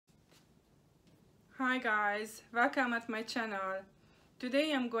Hi guys, welcome at my channel.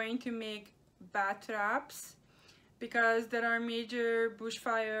 Today I'm going to make bat traps because there are major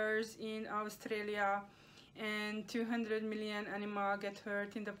bushfires in Australia and 200 million animals get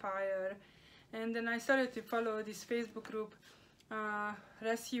hurt in the fire. And then I started to follow this Facebook group,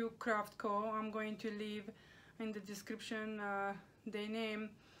 Rescue Craft Co. I'm going to leave in the description their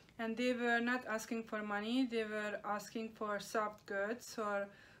name. And they were not asking for money, they were asking for soft goods or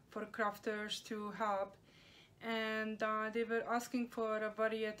for crafters to help, and they were asking for a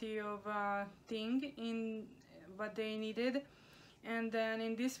variety of things in what they needed. And then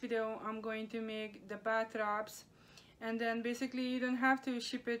in this video I'm going to make the bat traps, and then basically you don't have to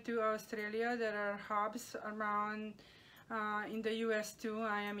ship it to Australia. There are hubs around in the US too.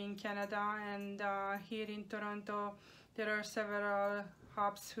 I am in Canada, and here in Toronto there are several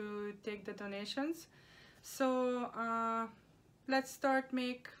hubs who take the donations. So let's start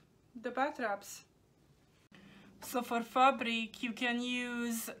make the bat traps. So for fabric you can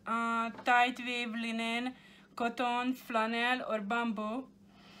use tight wave linen, cotton, flannel or bamboo,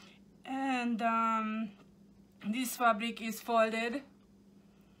 and this fabric is folded,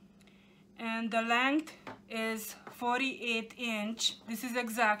 and the length is 48 inch. This is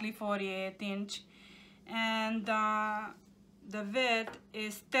exactly 48 inch, and the width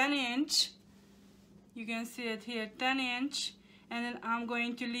is 10 inch. You can see it here, 10 inch, and then I'm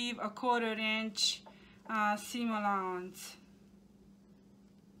going to leave a 1/4 inch seam allowance.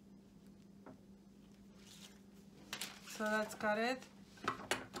 So let's cut it.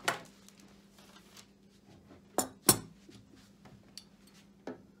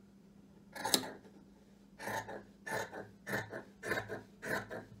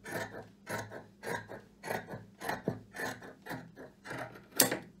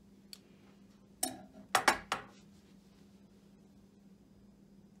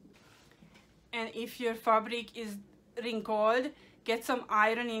 And if your fabric is wrinkled, get some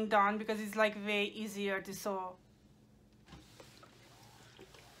ironing done because it's like way easier to sew.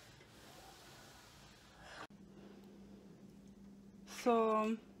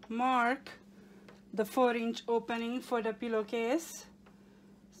 So mark the 4-inch opening for the pillowcase.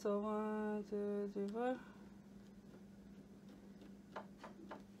 So 1, 2, 3, 4.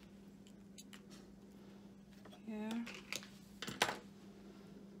 Here.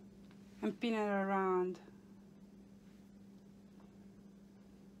 And pin it around.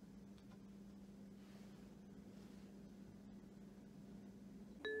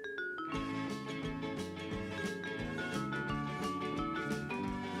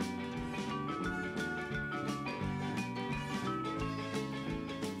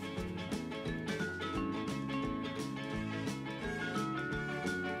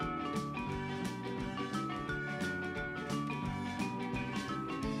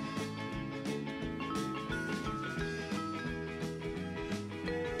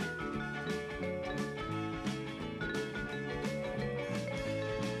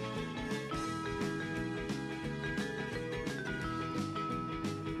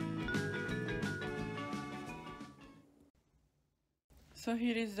 So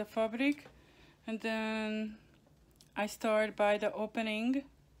here is the fabric, and then I start by the opening.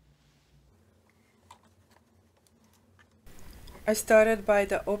 I started by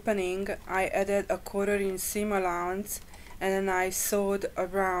the opening. I added a 1/4 inch seam allowance, and then I sewed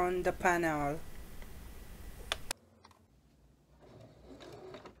around the panel.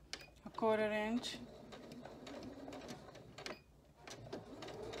 A 1/4 inch.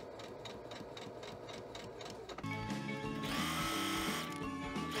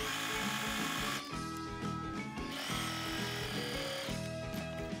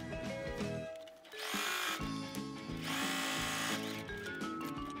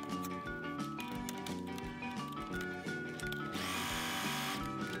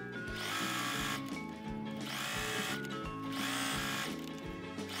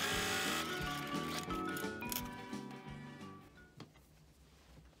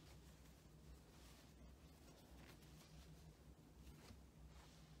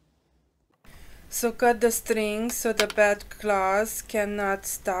 So cut the string so the bat claws cannot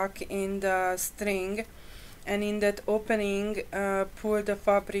stuck in the string, and in that opening pull the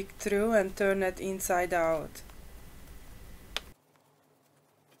fabric through and turn it inside out.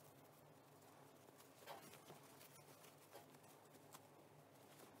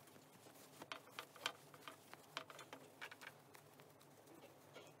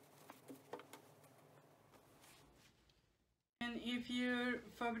 And if your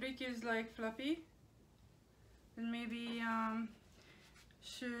fabric is like fluffy, then maybe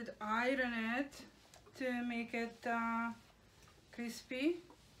should iron it to make it crispy,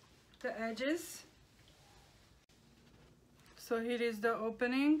 the edges. So here is the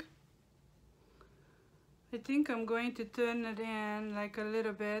opening. I think I'm going to turn it in like a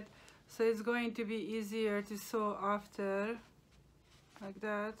little bit, so it's going to be easier to sew after, like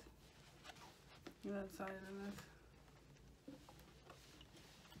that. That side of it.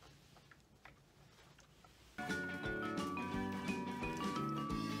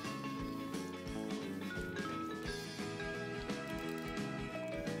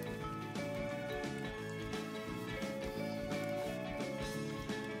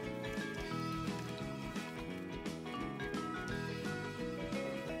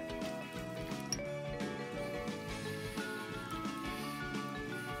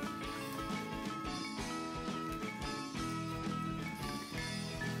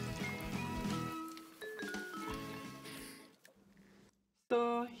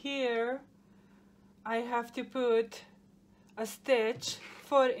 So here I have to put a stitch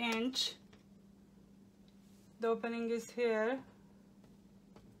 4-inch. The opening is here.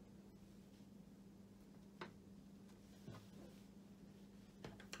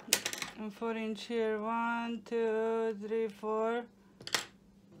 And 4-inch here. 1, 2, 3, 4.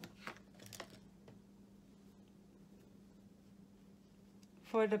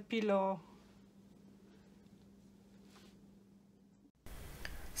 For the pillow.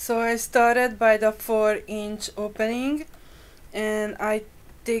 So I started by the 4-inch opening, and I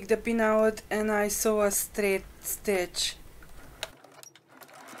take the pin out and I sew a straight stitch.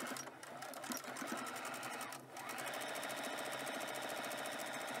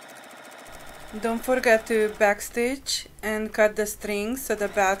 Don't forget to backstitch and cut the string so the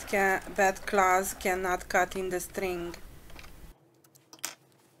bad claws cannot cut in the string.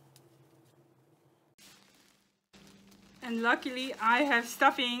 And luckily I have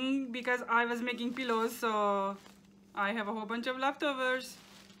stuffing because I was making pillows, so I have a whole bunch of leftovers.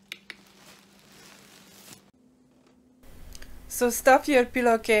 So stuff your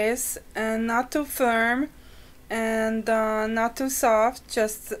pillowcase, and not too firm and not too soft,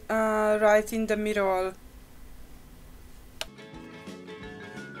 just right in the middle.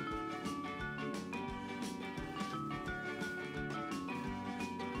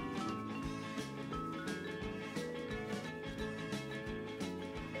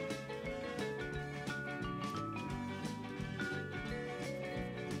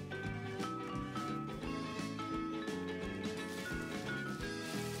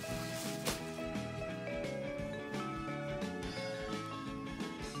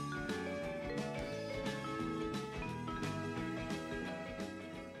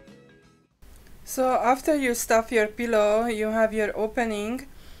 So after you stuff your pillow, you have your opening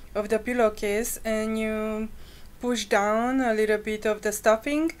of the pillowcase, and you push down a little bit of the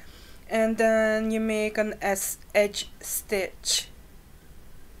stuffing, and then you make an edge stitch.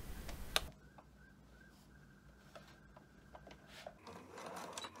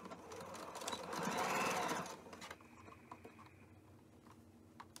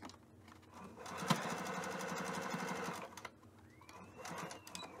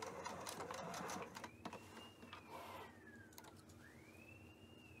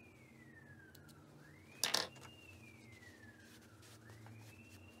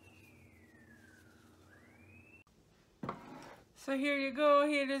 So here you go,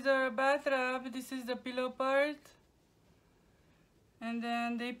 here is our bath wrap. This is the pillow part. And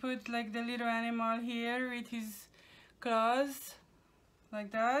then they put like the little animal here with his claws,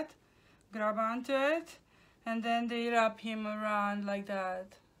 like that. Grab onto it. And then they wrap him around like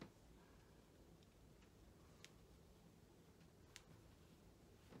that.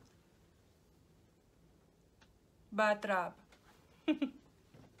 Bath wrap.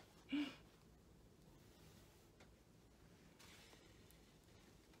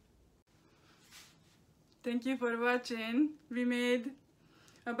 Thank you for watching. We made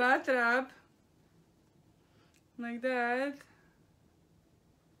a bath wrap like that.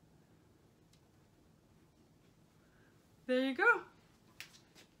 There you go.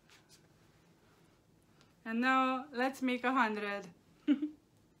 And now let's make 100.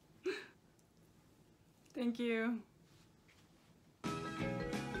 Thank you.